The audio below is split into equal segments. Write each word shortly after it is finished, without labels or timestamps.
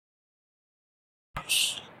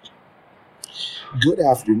Good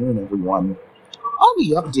afternoon, everyone. On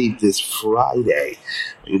the update this Friday,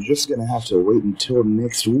 you're just going to have to wait until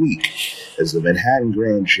next week as the Manhattan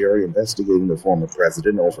grand jury investigating the former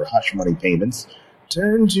president over hush money payments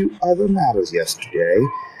turned to other matters yesterday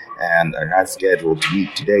and are not scheduled to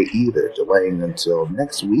meet today either, delaying until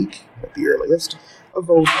next week, at the earliest, a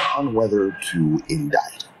vote on whether to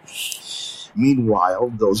indict.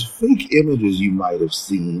 Meanwhile, those fake images you might have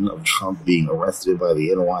seen of Trump being arrested by the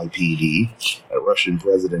NYPD and Russian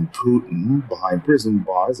President Putin behind prison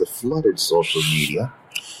bars have flooded social media.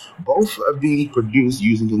 Both are being produced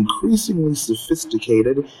using increasingly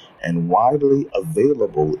sophisticated and widely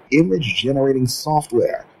available image-generating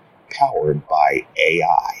software powered by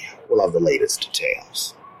AI. We'll have the latest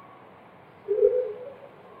details.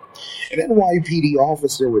 An NYPD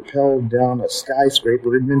officer rappelled down a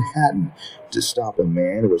skyscraper in Manhattan to stop a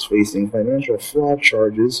man who was facing financial fraud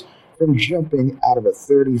charges from jumping out of a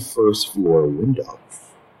 31st floor window.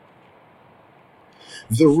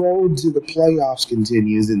 The road to the playoffs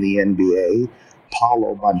continues in the NBA.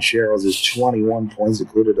 Paulo Banchero's 21 points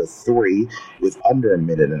included a three with under a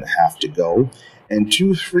minute and a half to go, and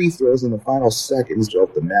 2 free throws in the final seconds to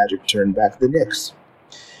help the Magic turn back the Knicks.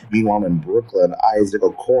 Meanwhile, in Brooklyn, Isaac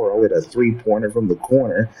Okoro hit a three-pointer from the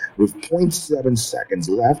corner with 0.7 seconds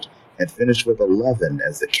left and finished with 11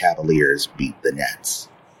 as the Cavaliers beat the Nets.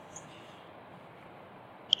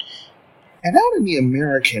 And out in the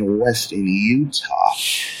American West in Utah,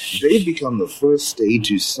 they've become the first state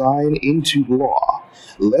to sign into law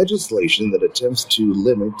legislation that attempts to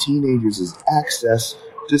limit teenagers' access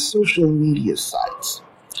to social media sites.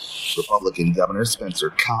 Republican Governor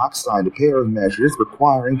Spencer Cox signed a pair of measures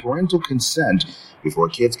requiring parental consent before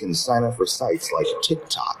kids can sign up for sites like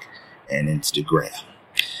TikTok and Instagram.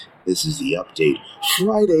 This is the update,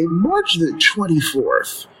 Friday, March the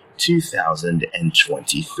 24th,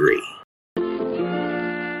 2023.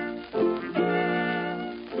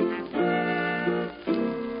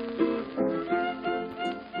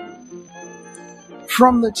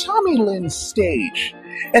 From the Tommy Lynn stage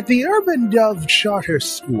at the Urban Dove Charter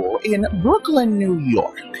School in Brooklyn, New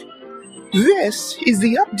York, this is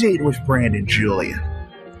the update with Brandon Julian,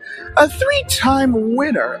 a 3-time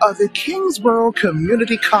winner of the Kingsborough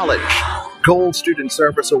Community College Gold Student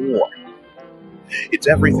Service Award. It's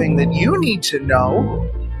everything that you need to know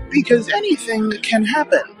because anything can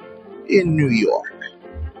happen in New York.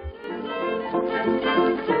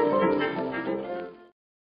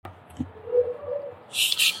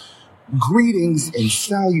 Greetings and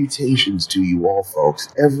salutations to you all, folks,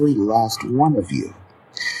 every last one of you.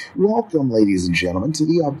 Welcome, ladies and gentlemen, to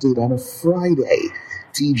the update on a Friday.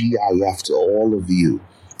 TGIF to all of you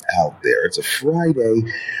out there. It's a Friday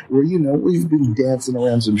where, we've been dancing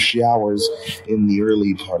around some showers in the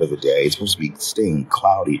early part of the day. It's supposed to be staying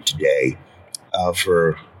cloudy today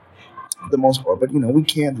for the most part, but, we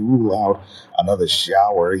can't rule out another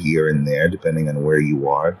shower here and there, depending on where you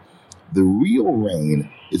are. The real rain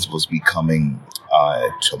is supposed to be coming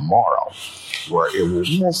tomorrow, where it will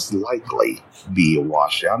most likely be a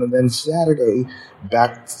washout. And then Sunday,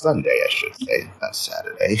 I should say, not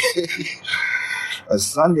Saturday. A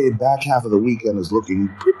Sunday back half of the weekend is looking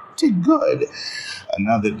pretty good.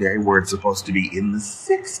 Another day where it's supposed to be in the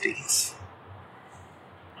 60s.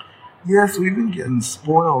 Yes, we've been getting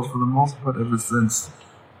spoiled for the most part ever since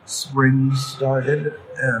spring started,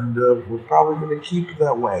 and we're probably going to keep it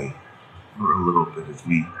that way for a little bit as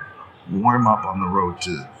we warm up on the road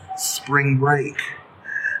to spring break.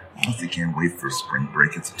 I honestly can't wait for spring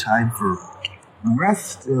break. It's a time for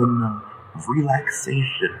rest and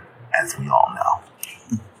relaxation, as we all know.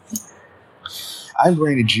 I'm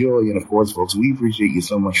Brandon Julian, and of course, folks, we appreciate you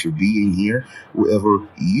so much for being here, wherever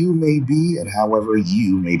you may be and however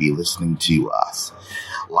you may be listening to us.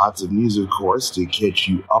 Lots of news, of course, to catch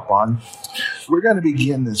you up on. We're going to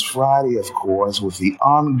begin this Friday, of course, with the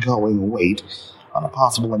ongoing wait on a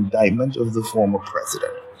possible indictment of the former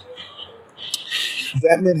president.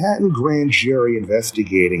 That Manhattan grand jury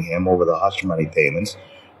investigating him over the hush money payments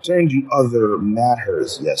turned to other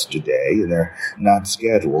matters yesterday, and they're not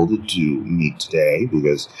scheduled to meet today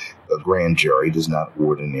because the grand jury does not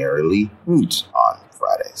ordinarily meet on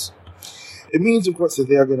Fridays. It means, of course, that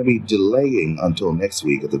they are going to be delaying until next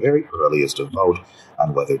week at the very earliest a vote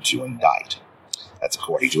on whether to indict. That's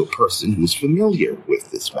according to a person who's familiar with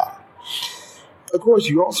this matter. Of course,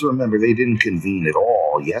 you also remember they didn't convene at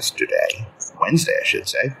all Wednesday, I should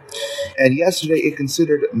say, and yesterday it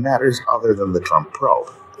considered matters other than the Trump probe.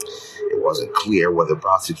 It wasn't clear whether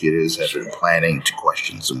prosecutors had been planning to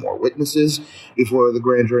question some more witnesses before the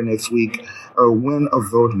grand jury next week, or when a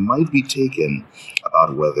vote might be taken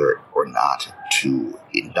about whether or not to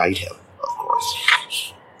indict him, of course.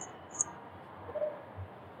 course.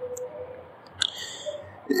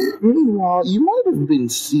 Meanwhile, you might have been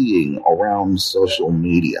seeing around social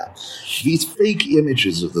media these fake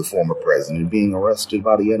images of the former president being arrested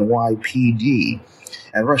by the NYPD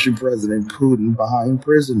and Russian President Putin behind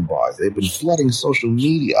prison bars. They've been flooding social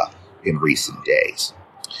media in recent days.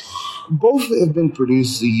 Both have been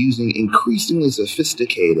produced using increasingly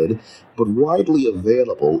sophisticated but widely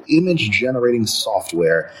available image-generating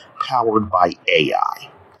software powered by AI.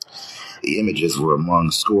 The images were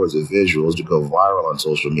among scores of visuals to go viral on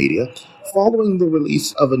social media following the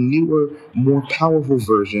release of a newer, more powerful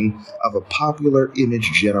version of a popular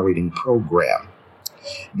image-generating program.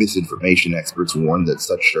 Misinformation experts warn that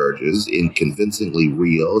such surges in convincingly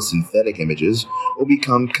real synthetic images will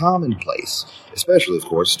become commonplace, especially, of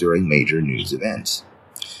course, during major news events.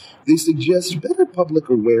 They suggest better public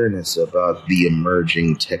awareness about the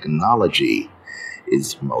emerging technology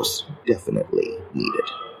is most definitely needed.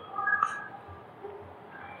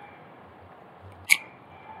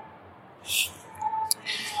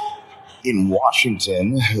 In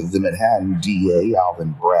Washington, the Manhattan DA,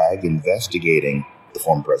 Alvin Bragg, investigating the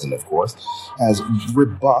former president, of course, has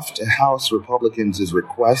rebuffed House Republicans'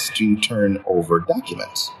 request to turn over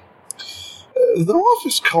documents. The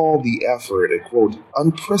office called the effort a, quote,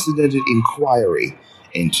 unprecedented inquiry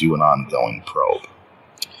into an ongoing probe.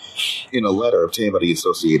 In a letter obtained by the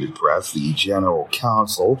Associated Press, the general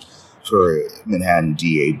counsel for Manhattan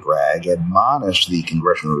DA Bragg admonished the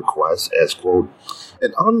congressional request as, quote,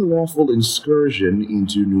 an unlawful incursion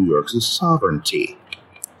into New York's sovereignty.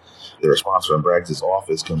 The response from Bragg's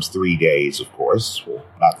office comes 3 days, of course, well,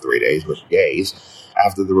 not 3 days, but days,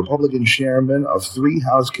 after the Republican chairman of 3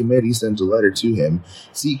 House committees sent a letter to him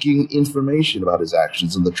seeking information about his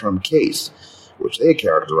actions in the Trump case, which they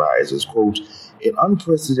characterize as, quote, an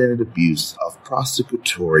unprecedented abuse of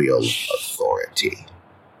prosecutorial authority.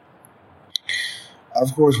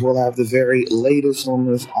 Of course, we'll have the very latest on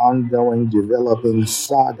this ongoing developing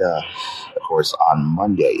saga, of course, on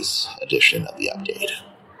Monday's edition of the update.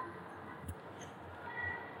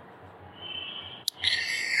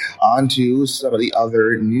 On to some of the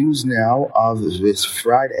other news now of this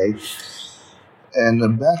Friday.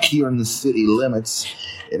 And back here in the city limits,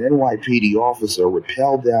 an NYPD officer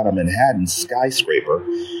rappelled down a Manhattan skyscraper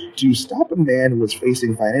to stop a man who was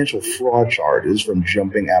facing financial fraud charges from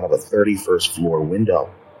jumping out of a 31st floor window.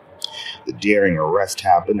 The daring arrest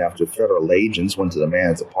happened after federal agents went to the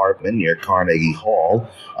man's apartment near Carnegie Hall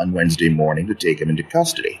on Wednesday morning to take him into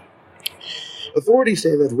custody. Authorities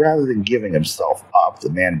say that rather than giving himself up, the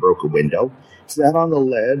man broke a window, sat on the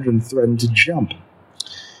ledge, and threatened to jump.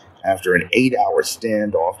 After an 8-hour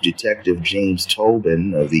standoff, Detective James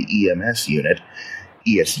Tobin of the ESU unit,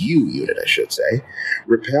 I should say,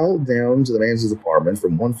 rappelled down to the man's apartment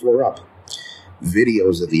from 1 floor up.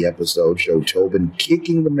 Videos of the episode show Tobin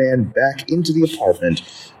kicking the man back into the apartment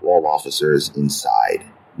while officers inside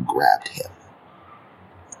grabbed him.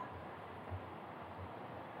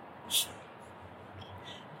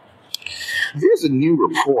 There's a new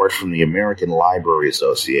report from the American Library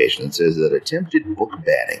Association that says that attempted book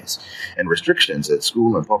bannings and restrictions at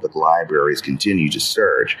school and public libraries continue to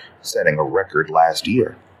surge, setting a record last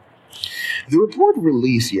year. The report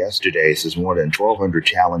released yesterday says more than 1,200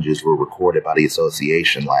 challenges were recorded by the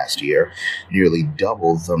association last year, nearly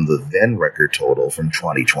double from the then record total from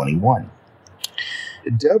 2021.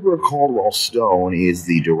 Deborah Caldwell Stone is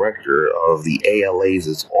the director of the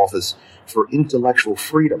ALA's Office for Intellectual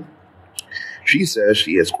Freedom. She says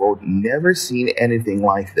she has, quote, never seen anything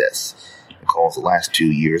like this, and calls the last 2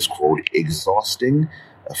 years, quote, exhausting,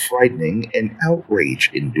 frightening, and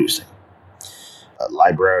outrage-inducing.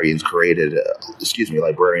 Librarians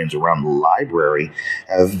around the library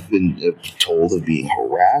have been told of being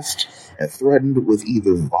harassed and threatened with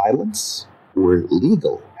either violence or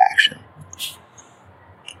legal action.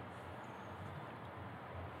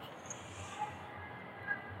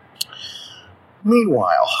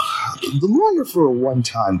 Meanwhile, the lawyer for a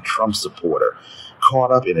one-time Trump supporter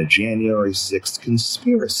caught up in a January 6th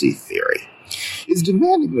conspiracy theory is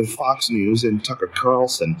demanding that Fox News and Tucker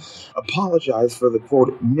Carlson apologize for the,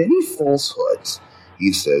 quote, many falsehoods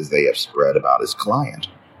he says they have spread about his client.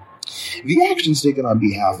 The actions taken on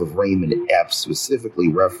behalf of Raymond Epps specifically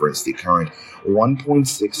reference the current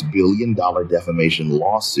 $1.6 billion defamation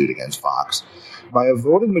lawsuit against Fox by a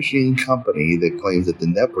voting machine company that claims that the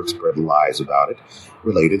network spread lies about it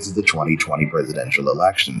related to the 2020 presidential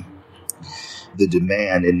election. The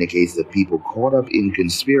demand indicates that people caught up in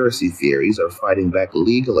conspiracy theories are fighting back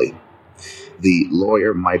legally. The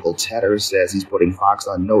lawyer, Michael Tedder, says he's putting Fox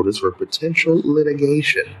on notice for potential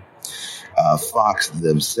litigation. Fox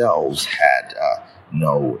themselves had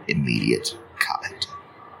no immediate comment.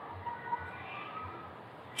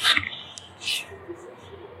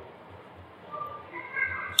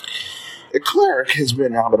 A cleric has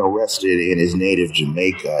now been arrested in his native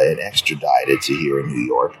Jamaica and extradited to here in New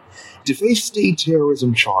York to face state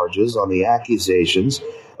terrorism charges on the accusations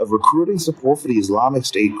of recruiting support for the Islamic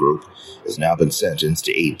State group. Has now been sentenced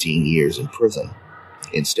to 18 years in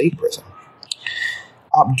state prison.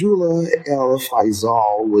 Abdullah El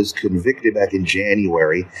Faisal was convicted back in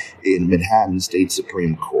January in Manhattan State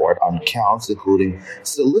Supreme Court on counts including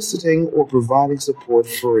soliciting or providing support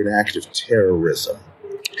for an act of terrorism.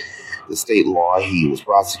 The state law he was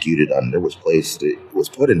prosecuted under was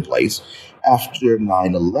put in place after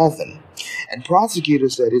 9/11, and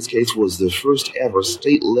prosecutors said his case was the first ever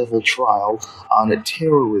state-level trial on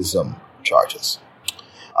terrorism charges.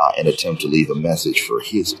 An attempt to leave a message for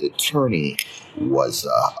his attorney was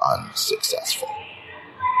unsuccessful.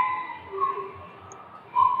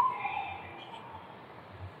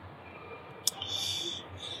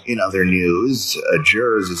 In other news,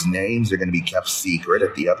 jurors' names are going to be kept secret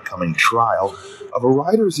at the upcoming trial of a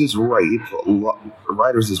writer's rape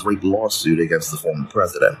lawsuit against the former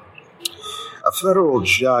president. A federal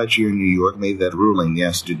judge here in New York made that ruling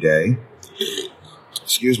yesterday.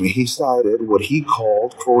 He cited what he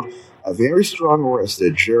called, quote, a very strong risk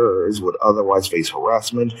that jurors would otherwise face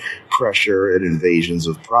harassment, pressure, and invasions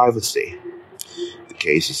of privacy. The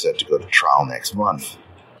case is set to go to trial next month.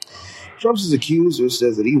 Trump's accuser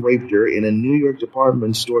says that he raped her in a New York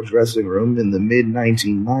department store dressing room in the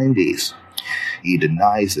mid-1990s. He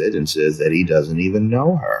denies it and says that he doesn't even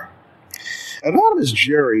know her. Anonymous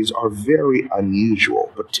juries are very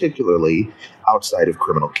unusual, particularly outside of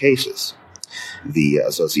criminal cases. The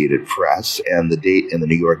Associated Press and the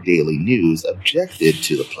New York Daily News objected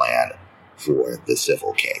to the plan for the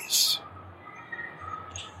civil case.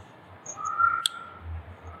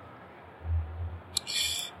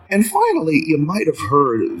 And finally, you might have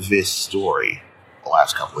heard this story the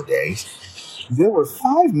last couple of days. There were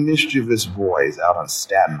 5 mischievous boys out on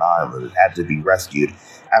Staten Island that had to be rescued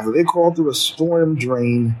after they crawled through a storm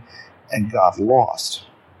drain and got lost.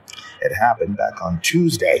 It happened back on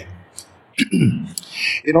Tuesday.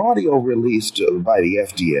 In audio released by the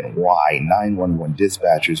FDNY, 911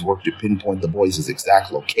 dispatchers worked to pinpoint the boys'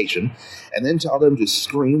 exact location and then tell them to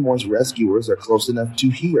scream once rescuers are close enough to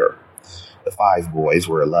hear. The 5 boys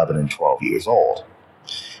were 11 and 12 years old.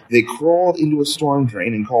 They crawled into a storm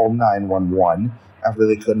drain and called 911 after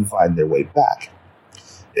they couldn't find their way back.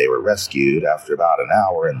 They were rescued after about an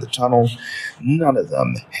hour in the tunnel. None of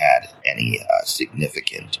them had any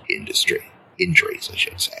significant injuries, I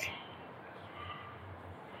should say.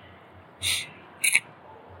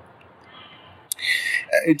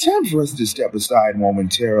 It's time for us to step aside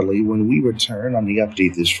momentarily. When we return on the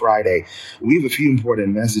update this Friday, we have a few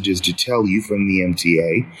important messages to tell you from the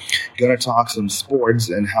MTA. Gonna talk some sports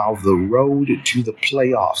and how the road to the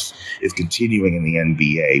playoffs is continuing in the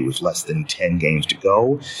NBA with less than 10 games to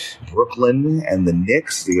go. Brooklyn and the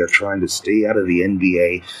Knicks, they are trying to stay out of the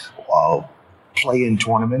NBA play-in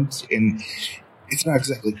tournament, and it's not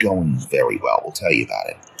exactly going very well. We'll tell you about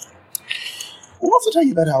it. We'll also tell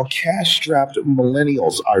you about how cash-strapped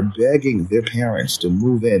millennials are begging their parents to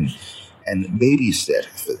move in and babysit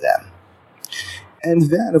for them. And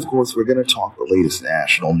then, of course, we're going to talk the latest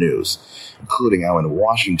national news, including how in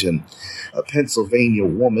Washington, a Pennsylvania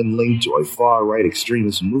woman linked to a far-right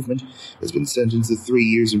extremist movement has been sentenced to 3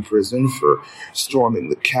 years in prison for storming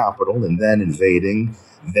the Capitol and then invading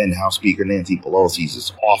then House Speaker Nancy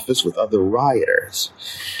Pelosi's office with other rioters.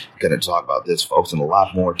 Going to talk about this, folks, and a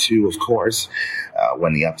lot more, too, of course,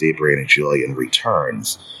 when the update Brandon Julian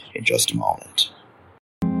returns in just a moment.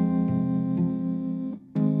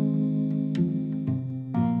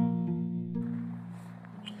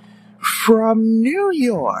 From New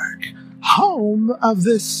York, home of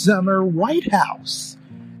the summer White House,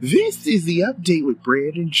 this is the update with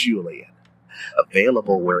Brandon Julian.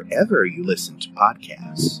 Available wherever you listen to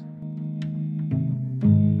podcasts.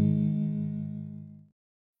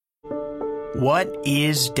 What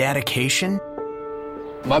is dedication?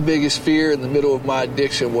 My biggest fear in the middle of my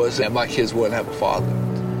addiction was that my kids wouldn't have a father.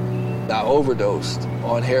 I overdosed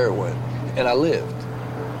on heroin, and I lived.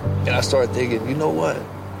 And I started thinking, you know what?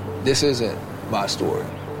 This isn't my story.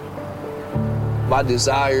 My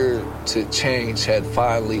desire to change had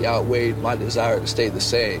finally outweighed my desire to stay the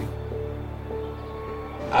same.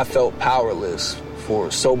 I felt powerless for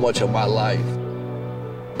so much of my life.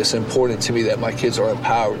 It's important to me that my kids are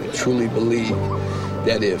empowered and truly believe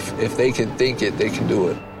that if they can think it, they can do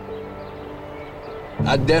it.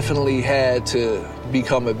 I definitely had to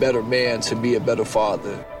become a better man to be a better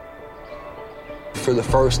father. For the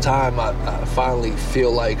first time, I finally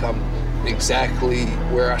feel like I'm exactly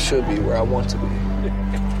where I should be, where I want to be.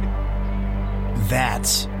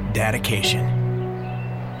 That's dedication.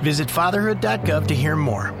 Visit fatherhood.gov to hear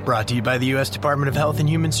more. Brought to you by the U.S. Department of Health and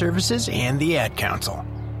Human Services and the Ad Council.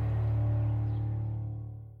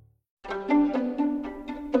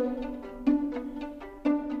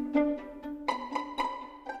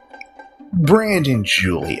 Brandon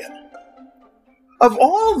Julien. Of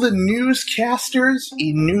all the newscasters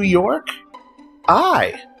in New York,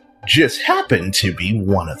 I just happen to be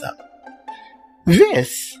one of them.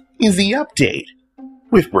 This is The Update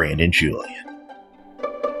with Brandon Julien.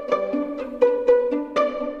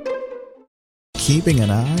 Keeping an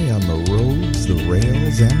eye on the roads, the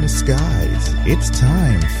rails, and the skies, it's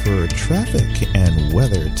time for traffic and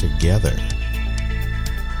weather together.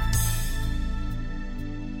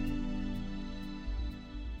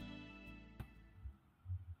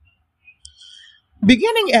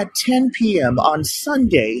 Beginning at 10 p.m. on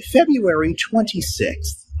Sunday, February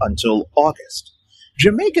 26th until August,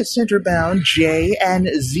 Jamaica Center-bound J and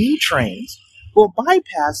Z trains will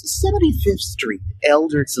bypass 75th Street,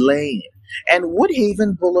 Elders Lane, and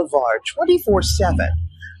Woodhaven Boulevard 24/7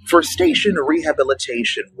 for station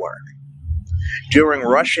rehabilitation work. During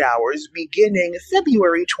rush hours beginning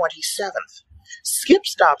February 27th, Skip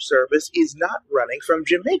Stop service is not running from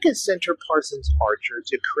Jamaica Center Parsons Archer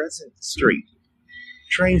to Crescent Street.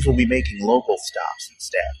 Trains will be making local stops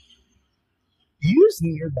instead. Use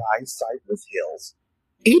nearby Cypress Hills,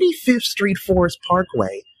 85th Street Forest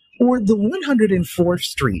Parkway, or the 104th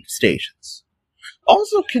Street stations.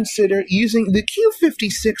 Also consider using the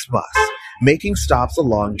Q56 bus, making stops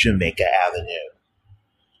along Jamaica Avenue.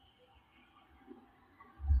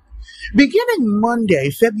 Beginning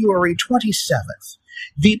Monday, February 27th,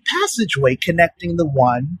 the passageway connecting the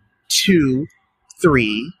 1, 2,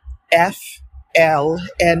 3, F, L,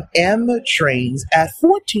 and M trains at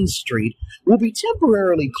 14th Street will be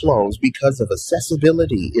temporarily closed because of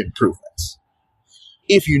accessibility improvements.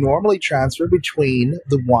 If you normally transfer between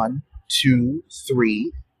the 1, 2,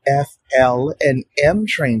 3, F, L, and M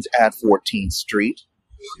trains at 14th Street,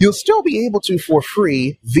 you'll still be able to for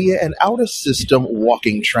free via an out-of-system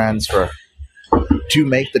walking transfer. To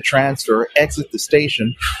make the transfer, exit the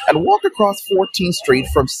station and walk across 14th Street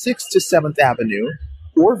from 6th to 7th Avenue,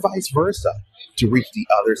 or vice versa, to reach the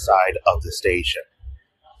other side of the station.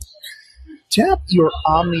 Tap your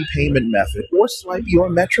Omni payment method or swipe your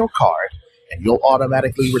Metro card, and you'll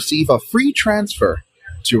automatically receive a free transfer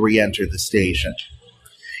to re-enter the station.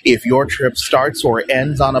 If your trip starts or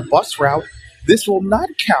ends on a bus route, this will not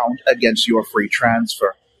count against your free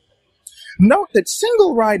transfer. Note that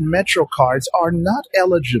single-ride Metro cards are not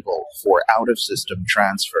eligible for out-of-system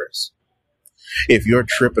transfers. If your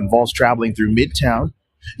trip involves traveling through Midtown,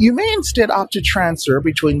 you may instead opt to transfer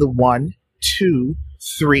between the 1, 2,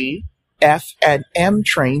 3, F, and M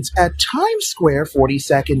trains at Times Square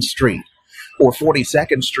 42nd Street, or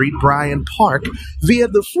 42nd Street Bryant Park via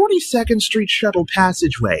the 42nd Street Shuttle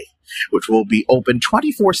Passageway, which will be open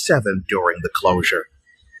 24/7 during the closure.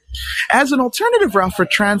 As an alternative route for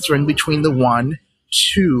transferring between the 1,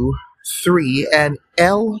 2, 3, and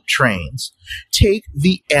L trains, take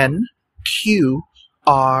the N, Q,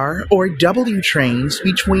 R, or W trains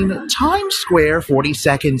between Times Square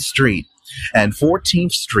 42nd Street and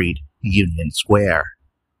 14th Street Union Square.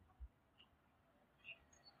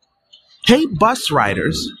 Hey bus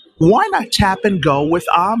riders, why not tap and go with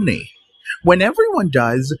Omni? When everyone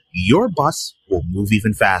does, your bus will move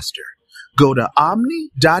even faster. Go to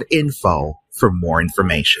omni.info for more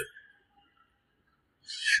information.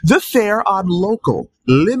 The fare on local,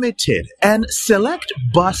 limited, and select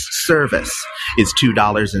bus service is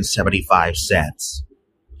 $2.75.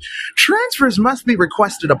 Transfers must be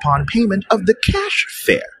requested upon payment of the cash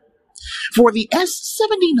fare. For the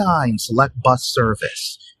S79 select bus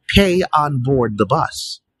service, pay on board the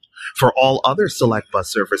bus. For all other select bus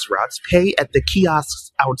service routes, pay at the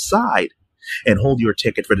kiosks outside and hold your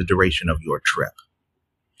ticket for the duration of your trip.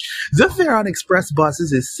 The fare on express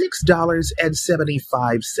buses is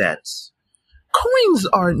 $6.75. Coins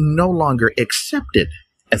are no longer accepted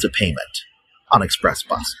as a payment on express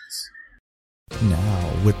buses.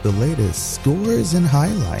 Now, with the latest scores and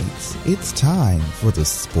highlights, it's time for the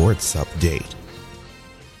sports update.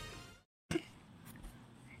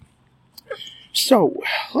 So,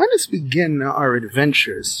 let us begin our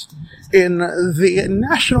adventures in the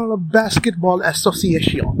National Basketball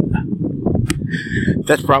Association.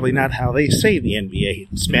 That's probably not how they say the NBA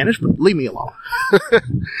in Spanish, but leave me alone.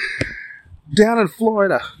 Down in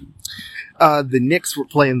Florida, The Knicks were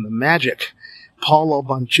playing the Magic. Paulo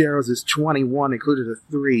Bancheros is 21, included a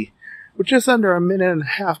 3, with just under a minute and a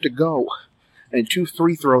half to go, and 2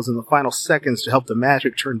 free throws in the final seconds to help the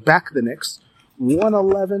Magic turn back the Knicks,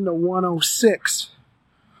 111-106.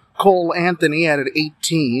 Cole Anthony added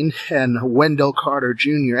 18, and Wendell Carter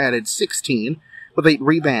Jr. added 16, with 8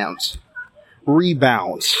 rebounds.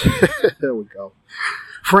 There we go.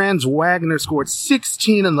 Franz Wagner scored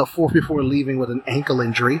 16 in the fourth before leaving with an ankle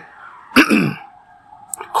injury.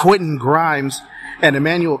 Quentin Grimes and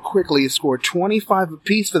Emmanuel Quickley scored 25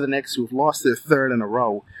 apiece for the Knicks, who have lost their third in a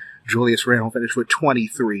row. Julius Randle finished with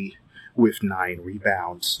 23 with 9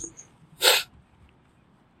 rebounds.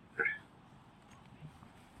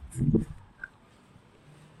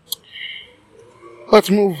 Let's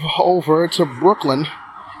move over to Brooklyn.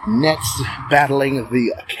 Nets battling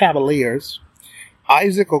the Cavaliers.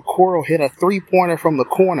 Isaac Okoro hit a 3-pointer from the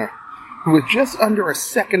corner with just under a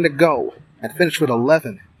second to go and finished with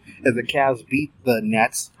 11 as the Cavs beat the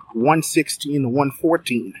Nets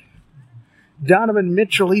 116-114. Donovan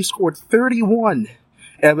Mitchell, he scored 31.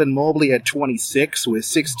 Evan Mobley had 26 with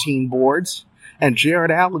 16 boards. And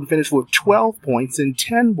Jared Allen finished with 12 points and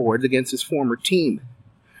 10 boards against his former team.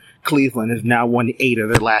 Cleveland has now won 8 of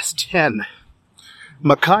their last 10.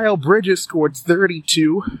 Mikal Bridges scored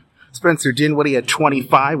 32. Spencer Dinwiddie had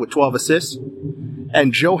 25 with 12 assists.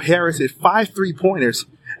 And Joe Harris hit 5 3-pointers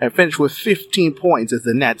and finished with 15 points as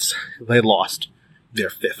the Nets, they lost their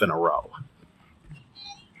 5th in a row.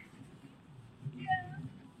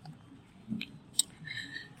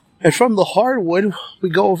 And from the hardwood, we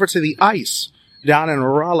go over to the ice down in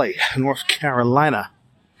Raleigh, North Carolina.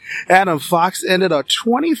 Adam Fox ended a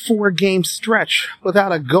 24-game stretch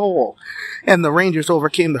without a goal, and the Rangers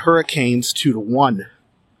overcame the Hurricanes 2-1.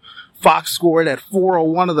 Fox scored at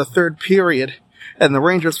 4:01 of the third period, and the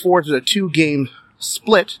Rangers forged a 2-game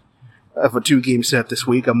split of a 2-game set this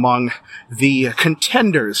week among the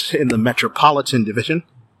contenders in the Metropolitan Division.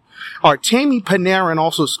 Artemi Panarin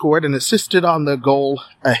also scored and assisted on the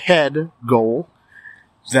goal-ahead goal.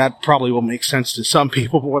 That probably will make sense to some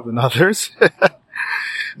people more than others.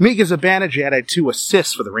 Mika Zibanejad added 2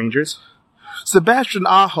 assists for the Rangers. Sebastian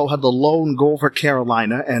Aho had the lone goal for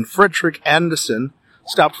Carolina, and Frederick Anderson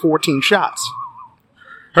stopped 14 shots.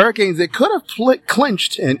 Hurricanes, they could have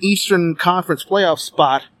clinched an Eastern Conference playoff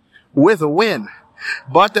spot with a win,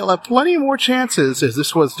 but they'll have plenty more chances as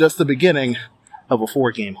this was just the beginning of a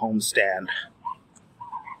 4-game homestand.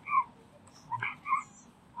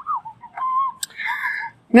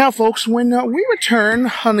 Now, folks, when we return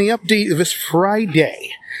on the update of this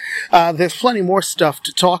Friday, there's plenty more stuff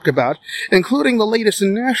to talk about, including the latest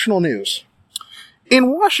in national news. In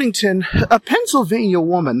Washington, a Pennsylvania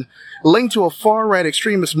woman linked to a far-right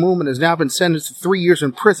extremist movement has now been sentenced to 3 years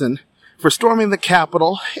in prison for storming the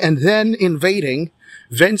Capitol and then invading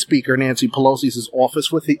then Speaker Nancy Pelosi's office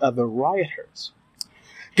with the other rioters.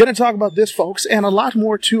 Going to talk about this, folks, and a lot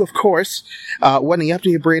more, too, of course, when the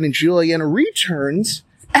updated Brandon Julian returns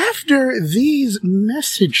after these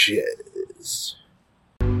messages.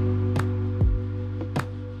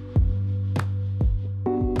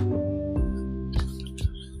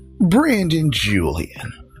 Brandon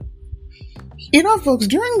Julian. You know, folks,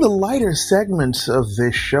 during the lighter segments of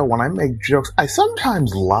this show, when I make jokes, I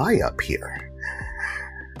sometimes lie up here.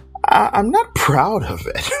 I'm not proud of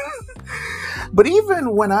it. But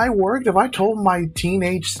even when I worked, if I told my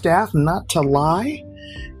teenage staff not to lie,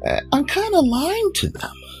 I'm kind of lying to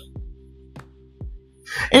them.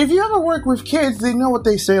 And if you ever work with kids, they know what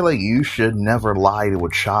they say, like, you should never lie to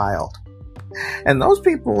a child. And those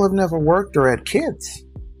people have never worked or had kids.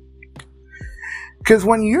 Because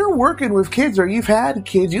when you're working with kids or you've had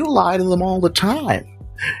kids, you lie to them all the time.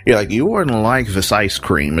 You're like, you wouldn't like this ice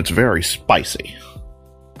cream, it's very spicy.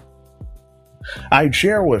 I'd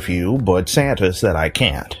share with you, but Santa said I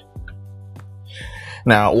can't.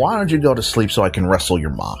 Now, why don't you go to sleep so I can wrestle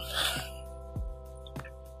your mom?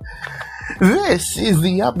 This is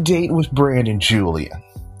the update with Brandon Julian.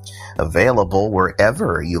 Available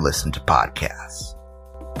wherever you listen to podcasts.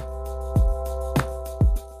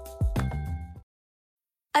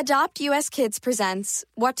 Adopt US Kids presents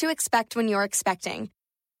What to Expect When You're Expecting.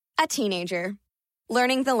 A teenager.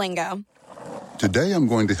 Learning the lingo. Today I'm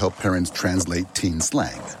going to help parents translate teen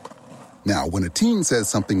slang. Now, when a teen says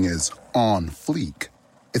something is on fleek,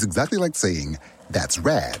 it's exactly like saying, that's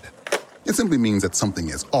rad. It simply means that something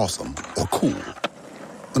is awesome or cool.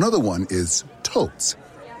 Another one is totes.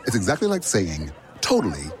 It's exactly like saying,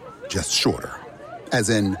 totally, just shorter. As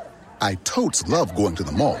in, I totes love going to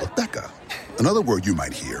the mall with Becca. Another word you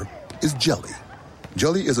might hear is jelly.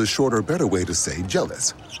 Jelly is a shorter, better way to say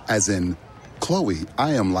jealous. As in, Chloe,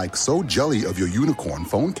 I am like so jelly of your unicorn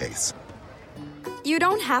phone case. You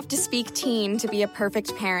don't have to speak teen to be a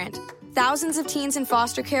perfect parent. Thousands of teens in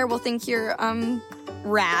foster care will think you're,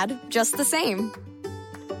 rad just the same.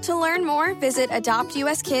 To learn more, visit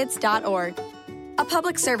adoptuskids.org. A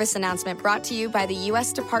public service announcement brought to you by the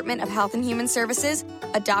U.S. Department of Health and Human Services,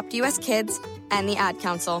 Adopt U.S. Kids, and the Ad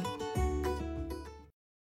Council.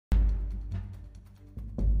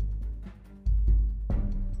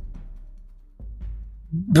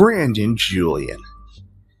 Brandon Julien.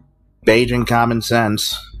 Beijing common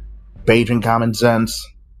sense. Beijing common sense.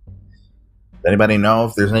 Does anybody know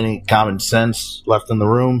if there's any common sense left in the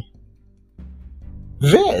room?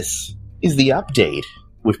 This is the update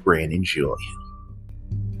with Brandon Julien.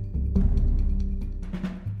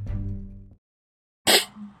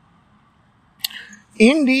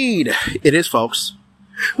 Indeed, it is, folks.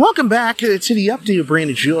 Welcome back to the update of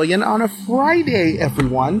Brandon Julien on a Friday,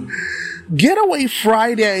 everyone. Getaway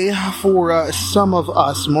Friday for some of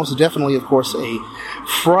us, most definitely, of course, a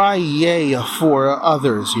Friday for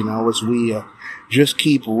others, as we just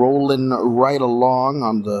keep rolling right along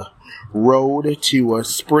on the road to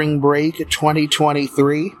spring break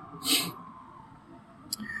 2023.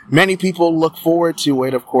 Many people look forward to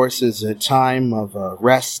it, of course, as a time of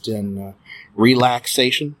rest and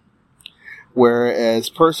relaxation. Whereas,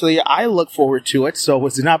 personally, I look forward to it, so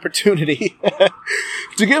it's an opportunity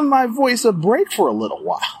to give my voice a break for a little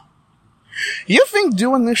while. You think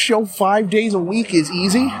doing this show 5 days a week is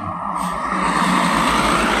easy?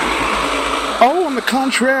 Oh, on the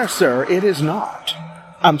contrary, sir, it is not.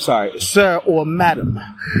 I'm sorry, sir or madam.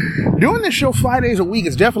 Doing this show 5 days a week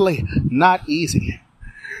is definitely not easy.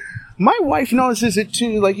 My wife notices it too,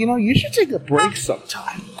 you should take a break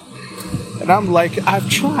sometime. And I'm like, I've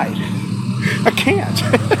tried. I can't.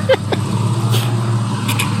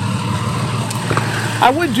 I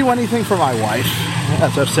would do anything for my wife,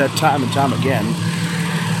 as I've said time and time again.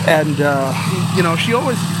 And, she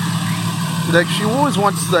always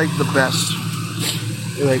wants, the best.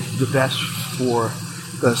 The best for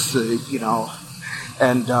us,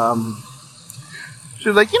 And,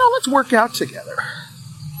 she's like, let's work out together.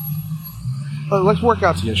 Let's work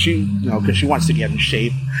out together. She, because she wants to get in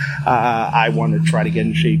shape. I want to try to get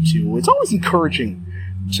in shape too. It's always encouraging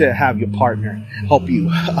to have your partner help you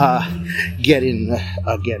get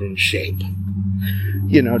in shape.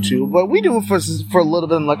 Too. But we do it for a little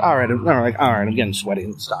bit. I'm like, all right, I'm getting sweaty.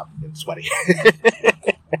 Let's stop getting sweaty.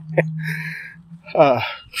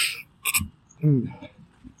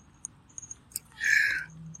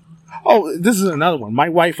 Oh, this is another one. My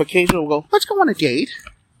wife occasionally will go, let's go on a date.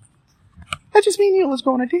 That just means, let's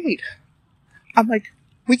go on a date. I'm like,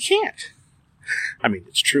 we can't. I mean,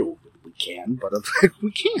 it's true. We can, but I'm like,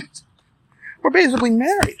 we can't. We're basically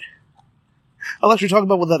married. Unless you're talking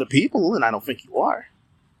about with other people, and I don't think you are.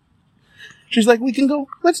 She's like, we can go,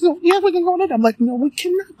 let's go, yeah, we can go on a date. I'm like, no, we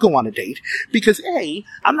cannot go on a date. Because A,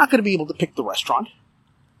 I'm not going to be able to pick the restaurant.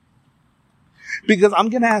 Because I'm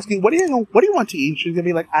going to ask you, what do you want to eat? And she's going to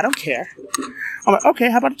be like, I don't care. I'm like,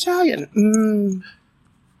 okay, how about Italian?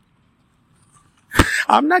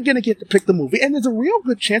 I'm not going to get to pick the movie, and there's a real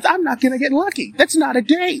good chance I'm not going to get lucky. That's not a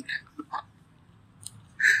date.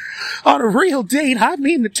 On a real date, I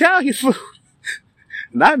mean Italian food.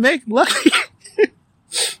 And I make lucky.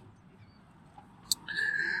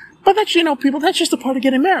 But that's, people, that's just a part of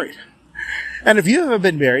getting married. And if you've ever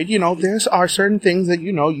been married, there are certain things that,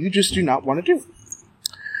 you just do not want to do.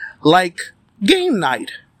 Like game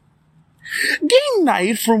night. Game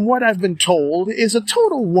night, from what I've been told, is a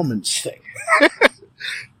total woman's thing.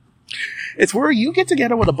 It's where you get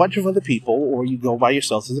together with a bunch of other people, or you go by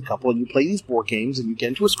yourselves as a couple, and you play these board games, and you get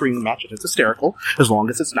into a screaming match, and it's hysterical, as long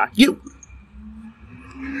as it's not you.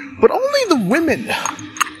 But only the women,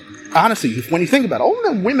 honestly, when you think about it,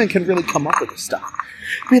 only the women can really come up with this stuff.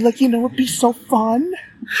 Be like, it'd be so fun.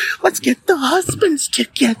 Let's get the husbands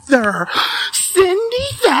together. Cindy,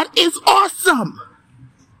 that is awesome.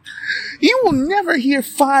 You will never hear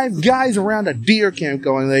 5 guys around a deer camp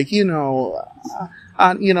going like,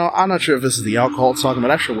 I'm not sure if this is the alcohol it's talking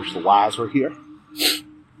about. I sure wish the wives were here.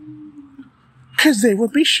 Because they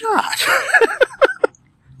would be shot.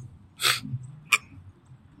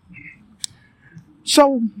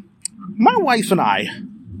 So, my wife and I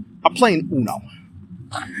are playing Uno.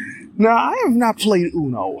 Now, I have not played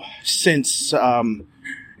Uno since, in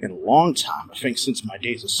a long time. I think since my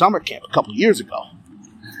days of summer camp a couple years ago.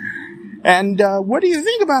 And whether you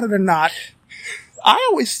think about it or not, I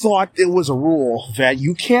always thought there was a rule that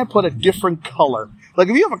you can't put a different color. Like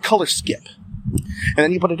if you have a color skip, and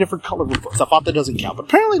then you put a different color roof, I thought that doesn't count. But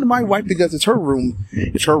apparently to my wife, because it's her room,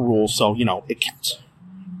 it's her rule, so, it counts.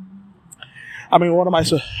 I mean, what am I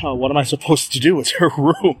supposed to do with her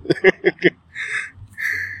room?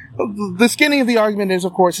 The skinny of the argument is,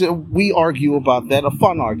 of course, we argue about that. A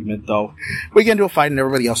fun argument, though. We get into a fight and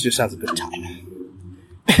everybody else just has a good time.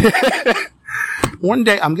 One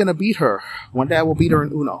day I'm going to beat her. One day I will beat her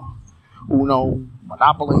in Uno. Uno,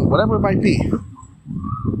 Monopoly, whatever it might be.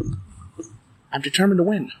 I'm determined to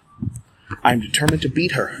win. I'm determined to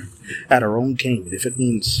beat her at her own game, if it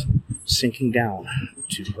means sinking down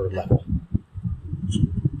to her level.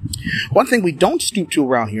 One thing we don't stoop to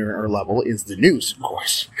around here at our level is the news, of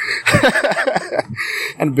course.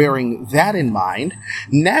 And bearing that in mind,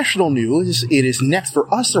 national news, it is next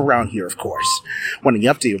for us around here, of course, when the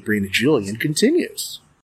update of Brandon Julien continues.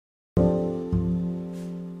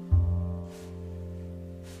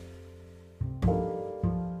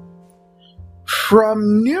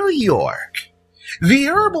 From New York, the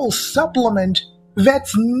herbal supplement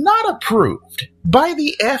that's not approved by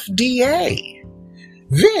the FDA.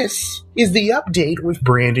 This is the update with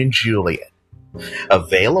Brandon Julien.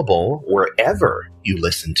 Available wherever you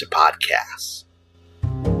listen to podcasts.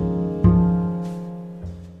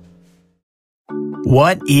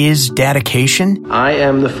 What is dedication? I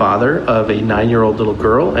am the father of a 9-year-old little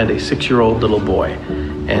girl and a 6-year-old little boy,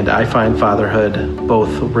 and I find fatherhood both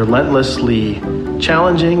relentlessly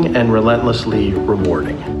challenging and relentlessly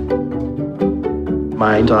rewarding.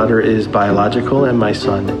 My daughter is biological and my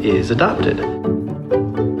son is adopted.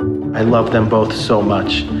 I love them both so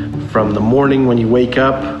much, from the morning when you wake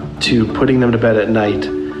up to putting them to bed at night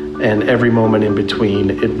and every moment in between.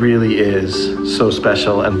 It really is so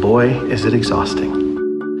special, and boy, is it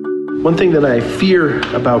exhausting. One thing that I fear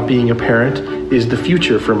about being a parent is the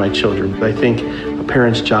future for my children. I think a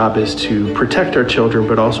parent's job is to protect our children,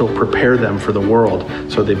 but also prepare them for the world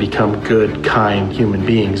so they become good, kind human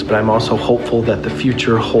beings. But I'm also hopeful that the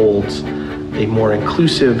future holds a more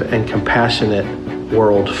inclusive and compassionate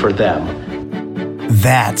world for them.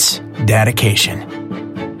 That's dedication.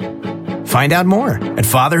 Find out more at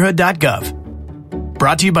fatherhood.gov.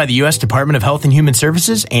 Brought to you by the U.S. Department of Health and Human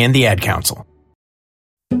Services and the Ad Council.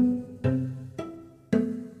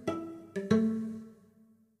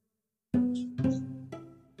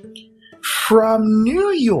 From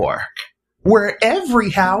New York, where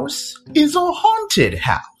every house is a haunted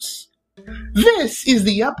house. This is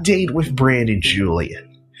the update with Brandon Julien.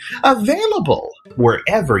 Available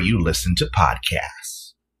wherever you listen to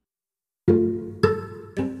podcasts.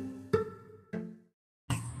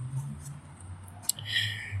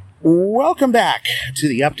 Welcome back to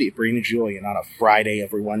the update, Brandon Julien, on a Friday,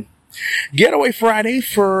 everyone. Getaway Friday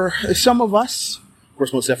for some of us. Of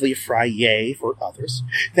course, most definitely a Friday for others.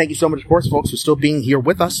 Thank you so much, of course, folks, for still being here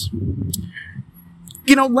with us.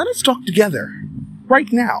 You know, let us talk together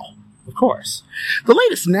right now, of course. The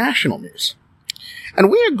latest national news. And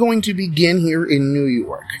we are going to begin here in New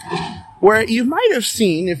York, where you might have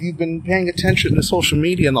seen, if you've been paying attention to social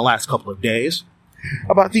media in the last couple of days,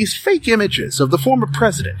 about these fake images of the former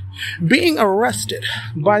president being arrested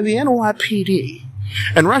by the NYPD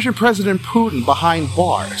and Russian President Putin behind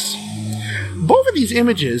bars. Both of these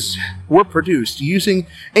images were produced using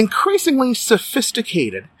increasingly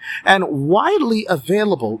sophisticated and widely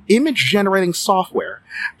available image-generating software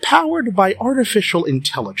powered by artificial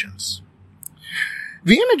intelligence.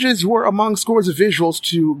 The images were among scores of visuals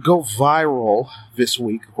to go viral this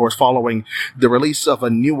week, of course, following the release of a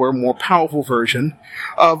newer, more powerful version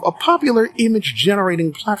of a popular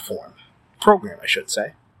image-generating program, I should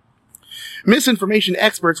say. Misinformation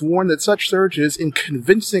experts warn that such surges in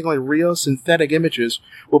convincingly real synthetic images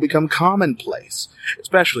will become commonplace,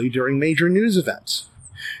 especially during major news events.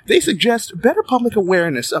 They suggest better public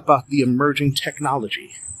awareness about the emerging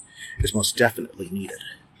technology is most definitely needed.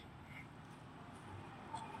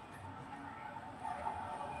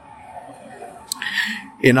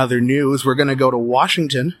 In other news, we're going to go to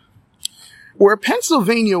Washington, where a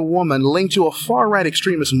Pennsylvania woman linked to a far-right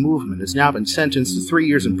extremist movement has now been sentenced to 3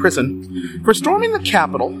 years in prison for storming the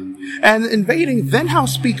Capitol and invading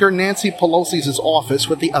then-House Speaker Nancy Pelosi's office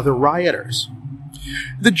with the other rioters.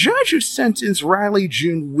 The judge who sentenced Riley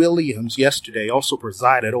June Williams yesterday also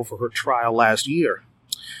presided over her trial last year.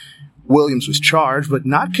 Williams was charged, but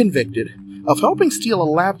not convicted, of helping steal a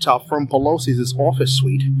laptop from Pelosi's office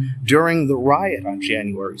suite during the riot on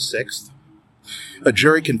January 6th. A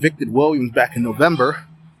jury convicted Williams back in November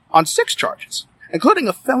on 6 charges, including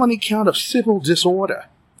a felony count of civil disorder.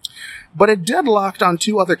 But it deadlocked on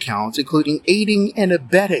 2 other counts, including aiding and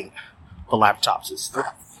abetting the laptop's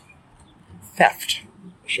theft.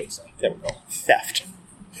 I should say. There we go. Theft.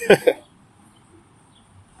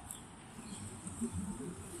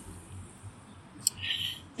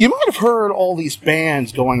 You might have heard all these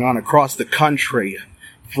bans going on across the country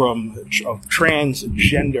from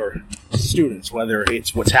transgender students, whether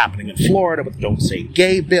it's what's happening in Florida with the Don't Say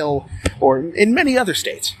Gay bill, or in many other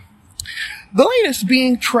states. The latest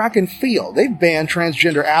being track and field. They've banned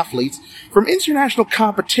transgender athletes from international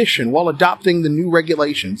competition while adopting the new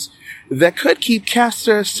regulations that could keep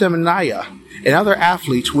Caster Semenya and other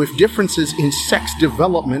athletes with differences in sex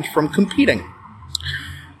development from competing.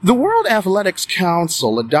 The World Athletics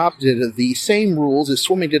Council adopted the same rules as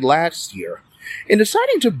swimming did last year in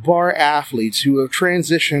deciding to bar athletes who have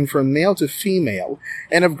transitioned from male to female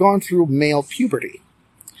and have gone through male puberty.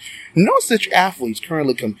 No such athletes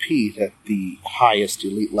currently compete at the highest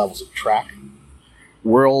elite levels of track.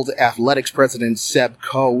 World Athletics President Seb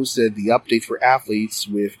Coe said the update for athletes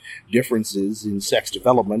with differences in sex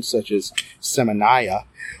development, such as Semenya,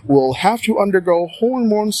 will have to undergo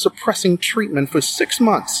hormone-suppressing treatment for 6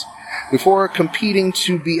 months before competing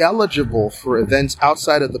to be eligible for events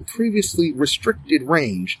outside of the previously restricted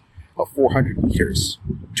range of 400 meters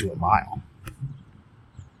to a mile.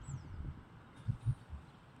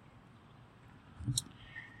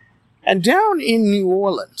 And down in New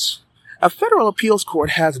Orleans, a federal appeals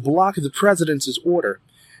court has blocked the president's order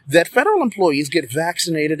that federal employees get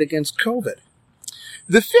vaccinated against COVID.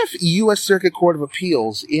 The Fifth U.S. Circuit Court of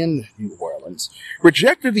Appeals in New Orleans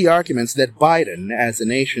rejected the arguments that Biden, as the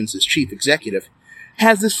nation's chief executive,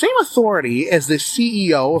 has the same authority as the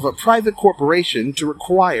CEO of a private corporation to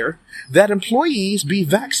require that employees be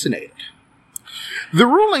vaccinated. The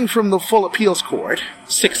ruling from the full appeals court,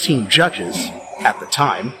 16 judges at the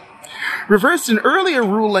time, reversed an earlier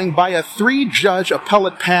ruling by a 3-judge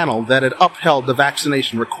appellate panel that had upheld the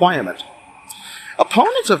vaccination requirement.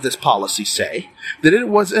 Opponents of this policy say that it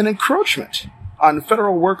was an encroachment on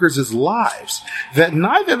federal workers' lives that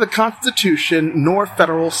neither the Constitution nor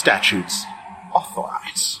federal statutes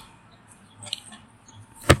authorize.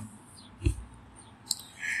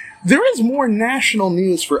 There is more national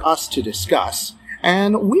news for us to discuss,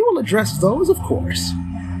 and we will address those, of course,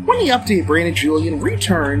 when the update Brandon Julian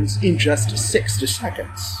returns in just 60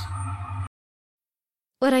 seconds.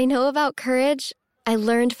 What I know about courage, I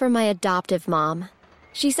learned from my adoptive mom.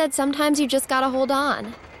 She said sometimes you just gotta hold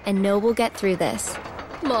on and know we'll get through this.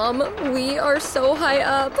 Mom, we are so high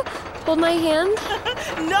up. Hold my hand?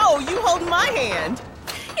 No, you hold my hand.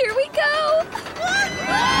 Here we go.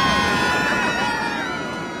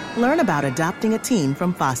 Learn about adopting a teen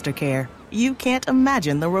from foster care. You can't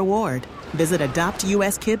imagine the reward. Visit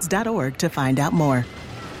adoptuskids.org to find out more.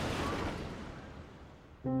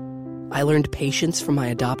 I learned patience from my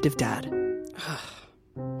adoptive dad.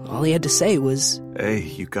 All he had to say was, "Hey,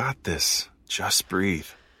 you got this. Just breathe."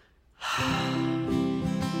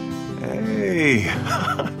 Hey,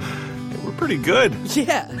 we're pretty good.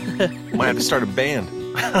 Yeah. Might have to start a band.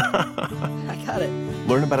 I got it.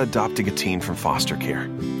 Learn about adopting a teen from foster care.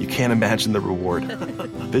 You can't imagine the reward.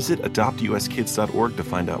 Visit adoptuskids.org to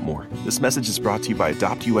find out more. This message is brought to you by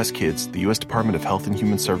Adopt US Kids, the U.S. Department of Health and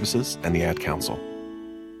Human Services, and the Ad Council.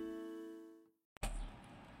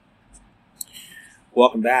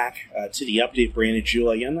 Welcome back to the update, Brandon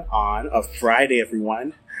Julian, on a Friday,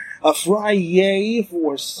 everyone. A Friday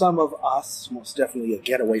for some of us, most definitely a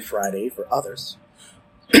getaway Friday for others.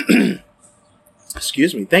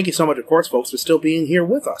 Excuse me. Thank you so much, of course, folks, for still being here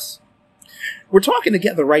with us. We're talking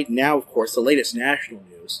together right now, of course, the latest national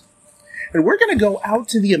news. And we're going to go out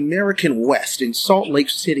to the American West in Salt Lake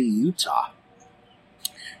City, Utah.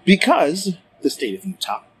 Because, the state of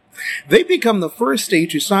Utah, they become the first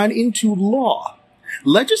state to sign into law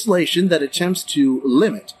legislation that attempts to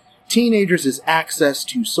limit teenagers' access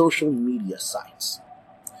to social media sites.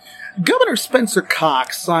 Governor Spencer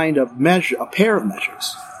Cox signed a pair of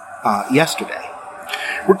measures yesterday,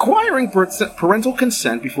 requiring parental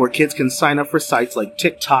consent before kids can sign up for sites like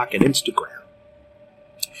TikTok and Instagram.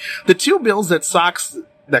 The two bills that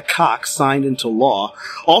Cox signed into law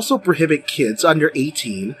also prohibit kids under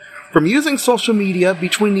 18 from using social media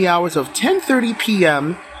between the hours of 10:30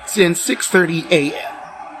 p.m. and 6:30 a.m.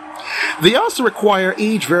 They also require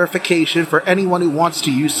age verification for anyone who wants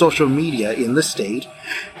to use social media in the state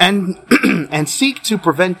and seek to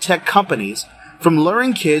prevent tech companies from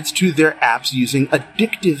luring kids to their apps using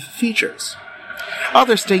addictive features.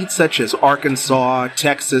 Other states such as Arkansas,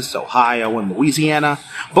 Texas, Ohio, and Louisiana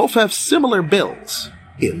both have similar bills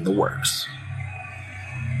in the works.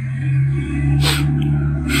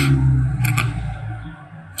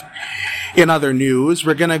 In other news,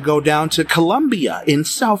 we're going to go down to Columbia in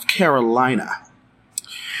South Carolina.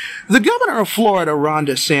 The governor of Florida, Ron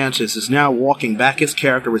DeSantis, is now walking back his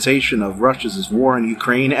characterization of Russia's war in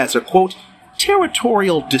Ukraine as a, quote,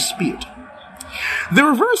 territorial dispute. The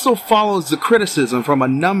reversal follows the criticism from a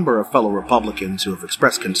number of fellow Republicans who have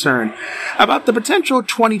expressed concern about the potential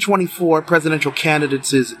 2024 presidential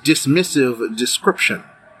candidates' dismissive description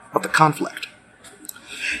of the conflict.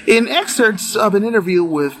 In excerpts of an interview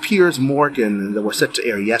with Piers Morgan that were set to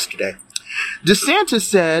air yesterday, DeSantis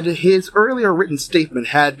said his earlier written statement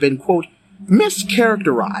had been, quote,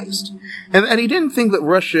 mischaracterized, and that he didn't think that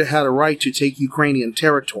Russia had a right to take Ukrainian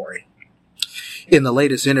territory. In the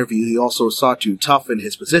latest interview, he also sought to toughen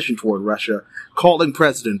his position toward Russia, calling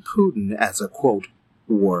President Putin as a, quote,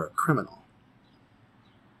 war criminal.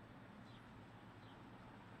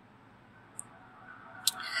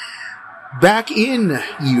 Back in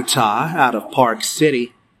Utah, out of Park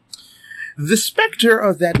City, the specter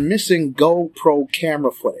of that missing GoPro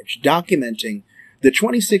camera footage documenting the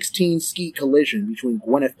 2016 ski collision between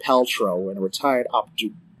Gwyneth Paltrow and a retired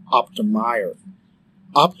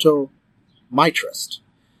optometrist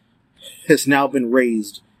has now been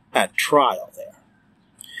raised at trial there.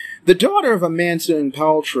 The daughter of a man suing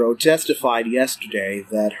Paltrow testified yesterday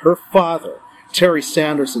that her father, Terry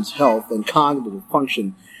Sanderson's health and cognitive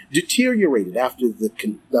function deteriorated after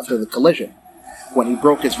the collision when he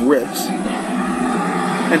broke his ribs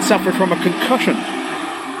and suffered from a concussion.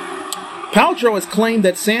 Paltrow has claimed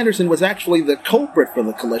that Sanderson was actually the culprit for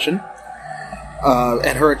the collision,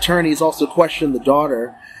 and her attorneys also questioned the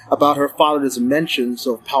daughter about her father's mentions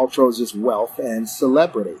of Paltrow's wealth and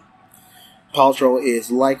celebrity. Paltrow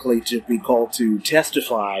is likely to be called to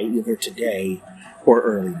testify either today or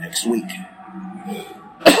early next week.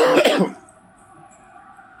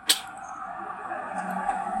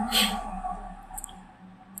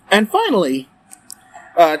 And finally,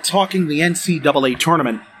 talking the NCAA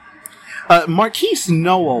tournament, Marquise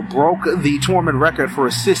Noel broke the tournament record for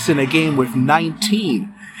assists in a game with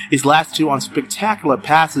 19, his last two on spectacular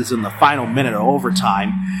passes in the final minute of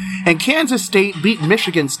overtime. And Kansas State beat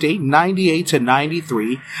Michigan State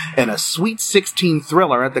 98-93 in a Sweet 16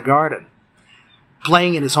 thriller at the Garden.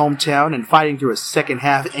 Playing in his hometown and fighting through a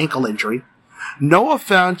second-half ankle injury, Noah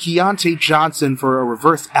found Keontae Johnson for a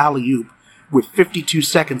reverse alley-oop with 52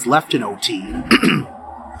 seconds left in OT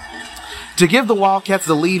to give the Wildcats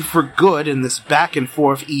the lead for good in this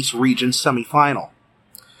back-and-forth East Region semifinal.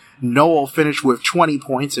 Noel finished with 20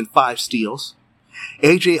 points and 5 steals.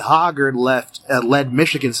 A.J. Hoggard led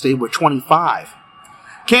Michigan State with 25.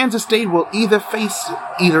 Kansas State will either face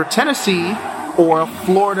Tennessee or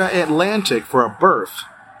Florida Atlantic for a berth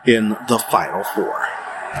in the Final Four.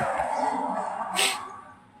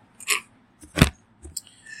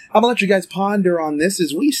 I'm going to let you guys ponder on this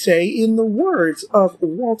as we say, in the words of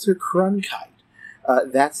Walter Cronkite,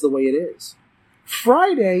 that's the way it is.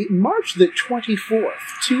 Friday, March the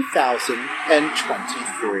 24th,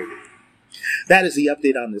 2023. That is the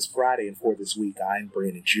update on this Friday and for this week. I'm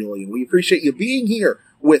Brandon Julian. We appreciate you being here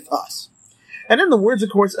with us. And in the words, of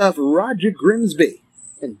course, of Roger Grimsby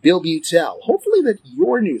and Bill Butel, hopefully that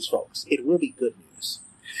your news, folks, it will be good news.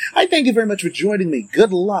 I thank you very much for joining me.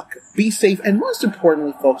 Good luck, be safe, and most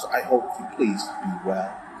importantly, folks, I hope you please be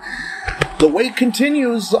well. The wait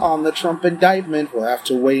continues on the Trump indictment. We'll have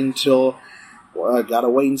to wait until, gotta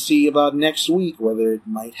wait and see about next week, whether it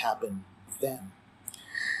might happen then.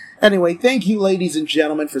 Anyway, thank you, ladies and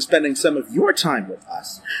gentlemen, for spending some of your time with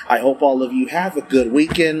us. I hope all of you have a good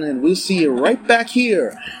weekend, and we'll see you right back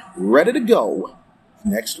here, ready to go,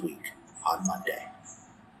 next week on Monday.